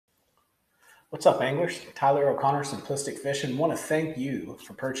What's up, anglers? Tyler O'Connor, Simplistic Fishing. Want to thank you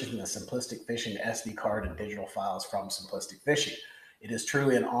for purchasing the Simplistic Fishing SD card and digital files from Simplistic Fishing. It is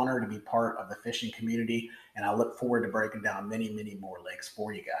truly an honor to be part of the fishing community, and I look forward to breaking down many more lakes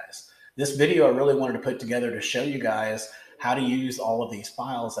for you guys. This video I really wanted to put together to show you guys how to use all of these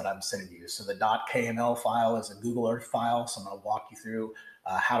files that I'm sending you. So the .kml file is a Google Earth file, so I'm going to walk you through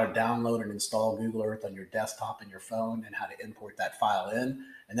how to download and install Google Earth on your desktop and your phone and how to import that file in.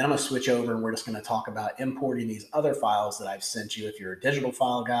 And then I'm going to switch over and we're just going to talk about importing these other files that I've sent you. If you're a digital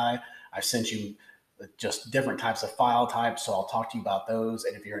file guy, I've sent you just different types of file types. So I'll talk to you about those.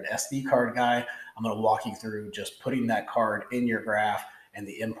 And if you're an SD card guy, I'm going to walk you through just putting that card in your graph and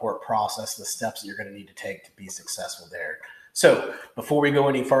the import process, the steps that you're going to need to take to be successful there. So before we go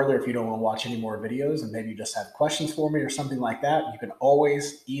any further, if you don't want to watch any more videos and maybe you just have questions for me or something like that, you can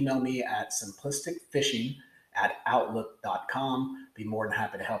always email me at simplisticfishing@outlook.com. Be more than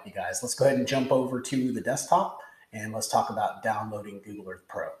happy to help you guys. Let's go ahead and jump over to the desktop and let's talk about downloading Google Earth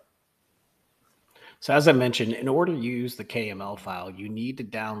Pro. So as I mentioned, in order to use the KML file, you need to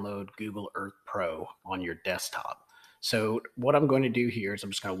download Google Earth Pro on your desktop. So what I'm going to do here is I'm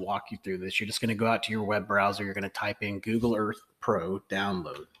just going to walk you through this. You're just going to go out to your web browser. You're going to type in Google Earth Pro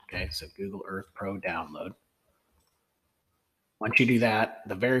download. Okay, so Google Earth Pro download. Once you do that,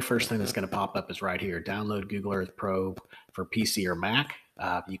 the very first thing that's going to pop up is right here. Download Google Earth Pro for PC or Mac.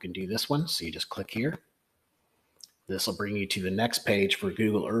 You can do this one. So you just click here. This will bring you to the next page for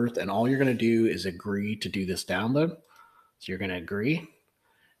Google Earth. And all you're going to do is agree to do this download. So you're going to agree.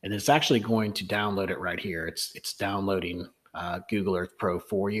 And it's actually going to download it right here. It's downloading Google Earth Pro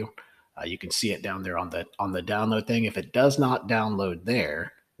for you. You can see it down there on the download thing. If it does not download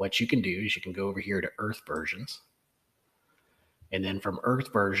there, what you can do is you can go over here to Earth versions. And then from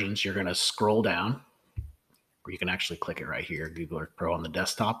Earth versions, you're going to scroll down, or you can actually click it right here, Google Earth Pro on the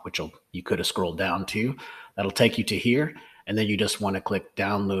desktop, which you could have scrolled down to. That'll take you to here. And then you just want to click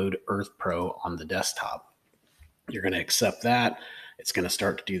Download Earth Pro on the desktop. You're going to accept that. It's going to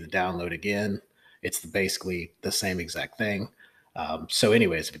start to do the download again. It's basically the same exact thing. So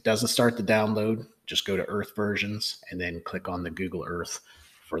anyways, if it doesn't start the download, just go to Earth versions and then click on the Google Earth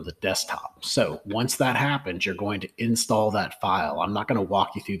for the desktop. So once that happens, you're going to install that file. I'm not going to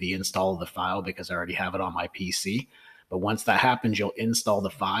walk you through the install of the file because I already have it on my PC. But once that happens, you'll install the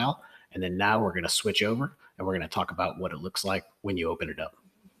file. And then now we're going to switch over and we're going to talk about what it looks like when you open it up.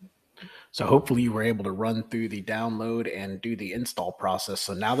 So hopefully you were able to run through the download and do the install process.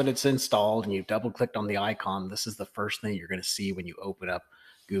 So now that it's installed and you've double clicked on the icon, this is the first thing you're going to see when you open up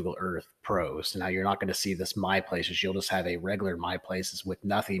Google Earth Pro. So now you're not going to see this My Places. You'll just have a regular My Places with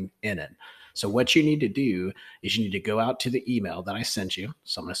nothing in it. So what you need to do is you need to go out to the email that I sent you.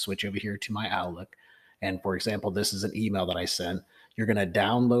 So I'm going to switch over here to my Outlook. And for example, this is an email that I sent. You're going to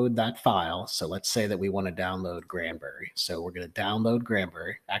download that file. So let's say that we want to download Granbury. So we're going to download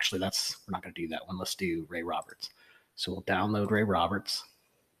Granbury. Actually, we're not going to do that one. Let's do Ray Roberts. So we'll download Ray Roberts.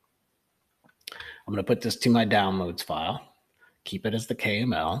 I'm going to put this to my downloads file. Keep it as the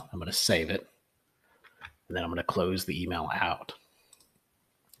KML. I'm going to save it. And then I'm going to close the email out.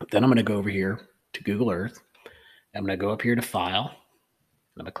 Then I'm going to go over here to Google Earth. I'm going to go up here to File.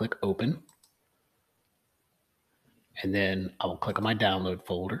 I'm going to click Open. And then I will click on my download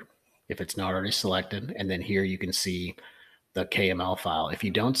folder if it's not already selected. And then here you can see the KML file. If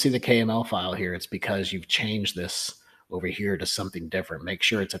you don't see the KML file here, it's because you've changed this over here to something different. Make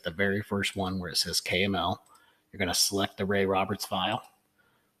sure it's at the very first one where it says KML. You're going to select the Ray Roberts file,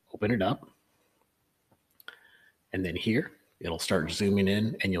 open it up. And then here, it'll start zooming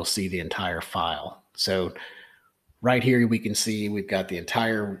in and you'll see the entire file. So right here, we can see we've got the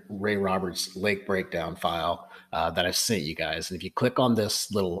entire Ray Roberts lake breakdown file that I've sent you guys. And if you click on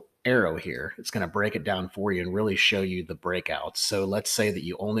this little arrow here, it's going to break it down for you and really show you the breakouts. So let's say that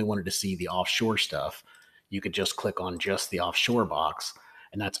you only wanted to see the offshore stuff. You could just click on just the offshore box,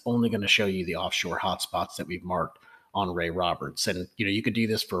 and that's only going to show you the offshore hotspots that we've marked on Ray Roberts. And you could do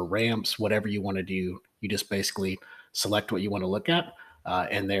this for ramps, whatever you want to do. You just basically select what you want to look at.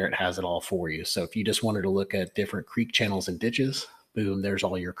 And there it has it all for you. So if you just wanted to look at different creek channels and ditches, boom, there's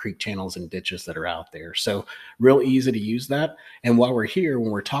all your creek channels and ditches that are out there. So real easy to use that. And while we're here,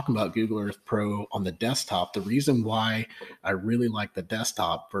 when we're talking about Google Earth Pro on the desktop, the reason why I really like the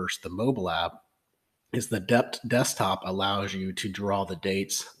desktop versus the mobile app is the desktop allows you to draw the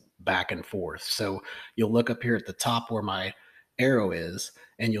dates back and forth. So you'll look up here at the top where my arrow is,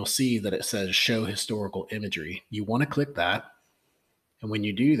 and you'll see that it says show historical imagery. You want to click that. And when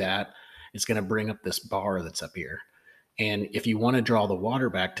you do that, it's going to bring up this bar that's up here. And if you want to draw the water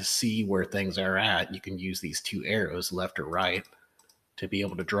back to see where things are at, you can use these two arrows, left or right, to be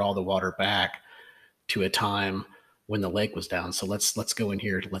able to draw the water back to a time when the lake was down. So let's go in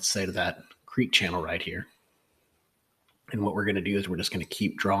here, let's say to that creek channel right here. And what we're going to do is we're just going to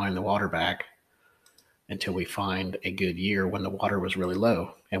keep drawing the water back until we find a good year when the water was really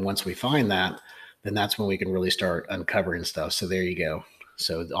low. And once we find that, then that's when we can really start uncovering stuff. So there you go.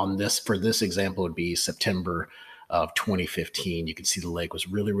 So on this, for this example, would be September of 2015. You can see the lake was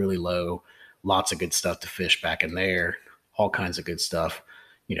really, really low. Lots of good stuff to fish back in there. All kinds of good stuff,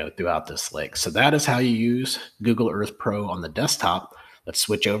 you know, throughout this lake. So that is how you use Google Earth Pro on the desktop. Let's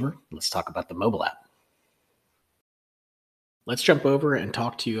switch over. Let's talk about the mobile app. Let's jump over and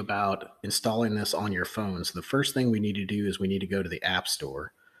talk to you about installing this on your phone. So the first thing we need to do is we need to go to the App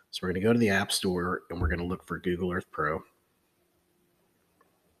Store. So we're going to go to the App Store and we're going to look for Google Earth Pro.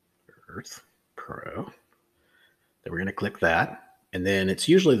 Earth Pro. Then we're going to click that. And then it's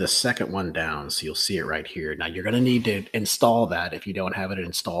usually the second one down. So you'll see it right here. Now you're going to need to install that if you don't have it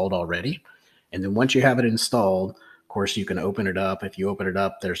installed already. And then once you have it installed, of course, you can open it up. If you open it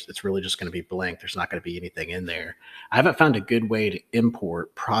up, it's really just going to be blank. There's not going to be anything in there. I haven't found a good way to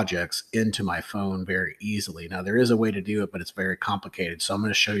import projects into my phone very easily. Now, there is a way to do it, but it's very complicated. So I'm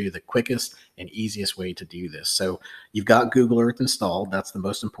going to show you the quickest and easiest way to do this. So you've got Google Earth installed. That's the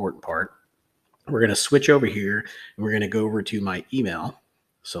most important part. We're going to switch over here and we're going to go over to my email.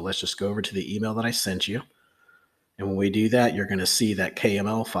 So let's just go over to the email that I sent you. And when we do that, you're going to see that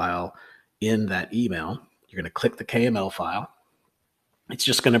KML file in that email. You're going to click the KML file. It's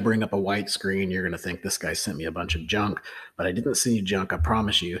just going to bring up a white screen. You're going to think this guy sent me a bunch of junk, but I didn't send you junk. I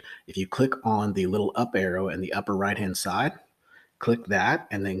promise you. If you click on the little up arrow in the upper right-hand side, click that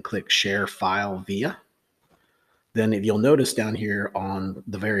and then click Share File Via. Then if you'll notice down here on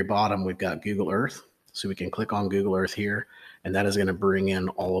the very bottom, we've got Google Earth. So we can click on Google Earth here, and that is going to bring in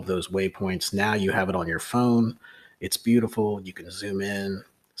all of those waypoints. Now you have it on your phone. It's beautiful. You can zoom in,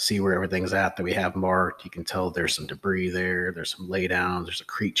 see where everything's at that we have marked. You can tell there's some debris there. There's some laydowns. There's a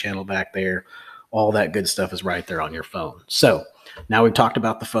creek channel back there. All that good stuff is right there on your phone. So now we've talked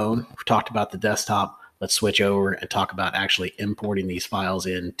about the phone. We've talked about the desktop. Let's switch over and talk about actually importing these files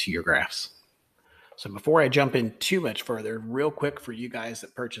into your graphs. So before I jump in too much further, real quick for you guys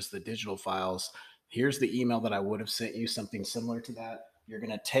that purchase the digital files, here's the email that I would have sent you, something similar to that. You're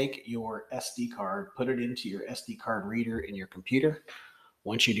going to take your SD card, put it into your SD card reader in your computer.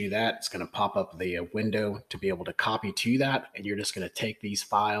 Once you do that, it's going to pop up the window to be able to copy to that. And you're just going to take these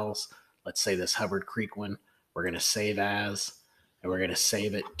files, let's say this Hubbard Creek one, we're going to save as, and we're going to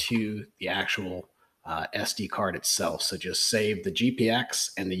save it to the actual SD card itself. So just save the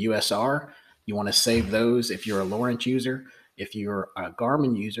GPX and the USR. You want to save those if you're a Lawrence user. If you're a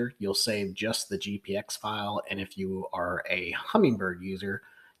Garmin user, you'll save just the GPX file. And if you are a Humminbird user,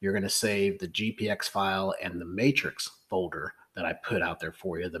 you're going to save the GPX file and the matrix folder that I put out there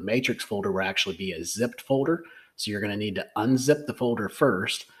for you. The matrix folder will actually be a zipped folder. So you're going to need to unzip the folder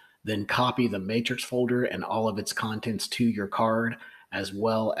first, then copy the matrix folder and all of its contents to your card, as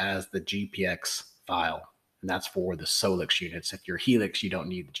well as the GPX file. And that's for the Solix units. If you're Helix, you don't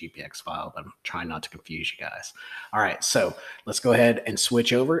need the GPX file, but I'm trying not to confuse you guys. All right, so let's go ahead and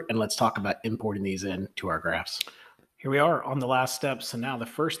switch over and let's talk about importing these into our graphs. Here we are on the last step. So now the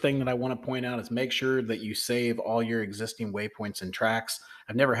first thing that I want to point out is make sure that you save all your existing waypoints and tracks.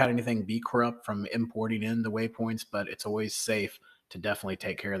 I've never had anything be corrupt from importing in the waypoints, but it's always safe to definitely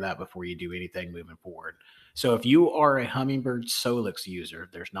take care of that before you do anything moving forward. So if you are a Humminbird Solix user,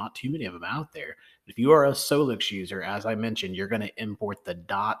 there's not too many of them out there. If you are a Solix user, as I mentioned, you're going to import the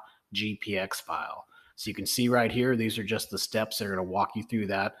 .gpx file. So you can see right here, these are just the steps that are going to walk you through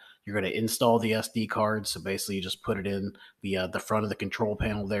that. You're going to install the SD card. So basically you just put it in the front of the control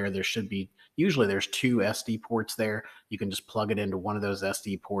panel there. There should be, usually there's two SD ports there. You can just plug it into one of those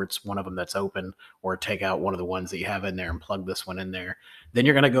SD ports, one of them that's open, or take out one of the ones that you have in there and plug this one in there. Then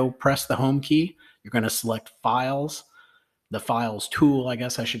you're going to go press the home key. You're going to select Files, the Files tool, I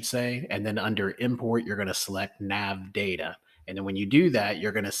guess I should say. And then under Import, you're going to select Nav Data. And then when you do that,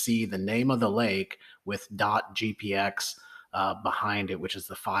 you're going to see the name of the lake with .gpx behind it, which is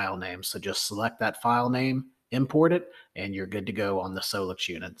the file name. So just select that file name, import it, and you're good to go on the Solix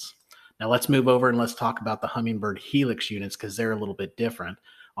units. Now let's move over and let's talk about the Humminbird Helix units because they're a little bit different.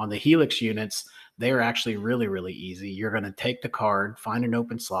 On the Helix units, they're actually really, really easy. You're going to take the card, find an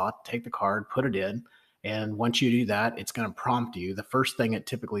open slot, take the card, put it in. And once you do that, it's going to prompt you. The first thing it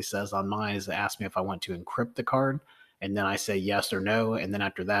typically says on mine is to ask me if I want to encrypt the card. and then I say yes or no. And then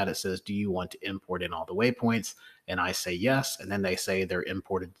after that, it says, do you want to import in all the waypoints? And I say yes, and then they say they're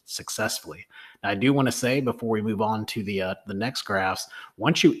imported successfully. Now, I do want to say before we move on to the next graphs,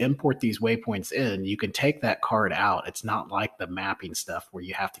 once you import these waypoints in, you can take that card out. It's not like the mapping stuff where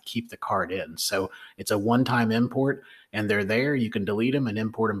you have to keep the card in. So it's a one-time import, and they're there. You can delete them and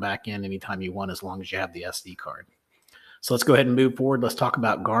import them back in anytime you want, as long as you have the SD card. So let's go ahead and move forward. Let's talk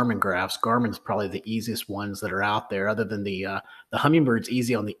about Garmin graphs. Garmin's probably the easiest ones that are out there. Other than the Hummingbird's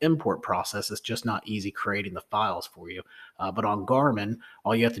easy on the import process. It's just not easy creating the files for you. But on Garmin,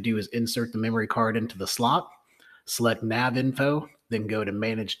 all you have to do is insert the memory card into the slot, select nav info, then go to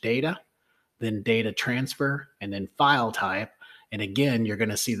manage data, then data transfer, and then file type. And again, you're going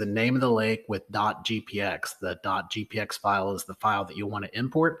to see the name of the lake with .gpx. The .gpx file is the file that you'll want to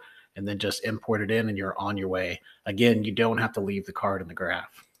import, and then just import it in and you're on your way. Again, you don't have to leave the card in the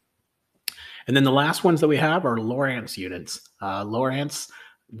graph. And then the last ones that we have are Lowrance units. Lowrance,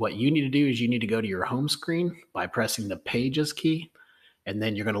 what you need to do is you need to go to your home screen by pressing the Pages key. And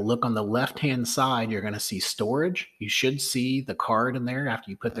then you're going to look on the left-hand side. You're going to see storage. You should see the card in there after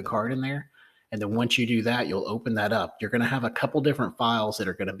you put the card in there. And then once you do that, you'll open that up. You're going to have a couple different files that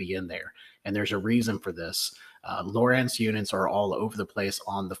are going to be in there. And there's a reason for this. Lowrance units are all over the place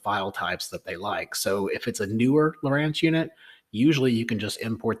on the file types that they like. So if it's a newer Lowrance unit, usually you can just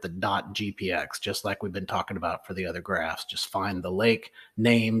import the .gpx, just like we've been talking about for the other graphs. Just find the lake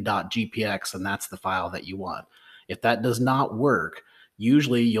name .gpx, and that's the file that you want. If that does not work,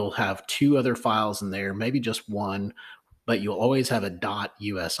 usually you'll have two other files in there, maybe just one, but you'll always have a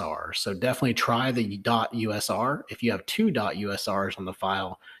 .usr. So definitely try the .usr. If you have two .usrs on the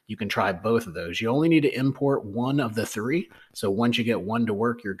file, you can try both of those. You only need to import one of the three. So once you get one to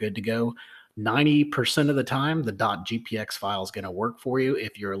work, you're good to go. 90% of the time, the .gpx file is going to work for you.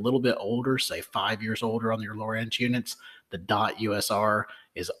 If you're a little bit older, say 5 years older on your Lowrance units, the .usr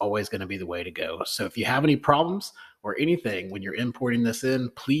is always going to be the way to go. So if you have any problems or anything when you're importing this in,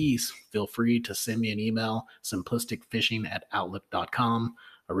 please feel free to send me an email, simplisticfishing@outlook.com.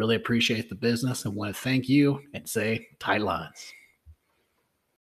 I really appreciate the business and want to thank you and say tight lines.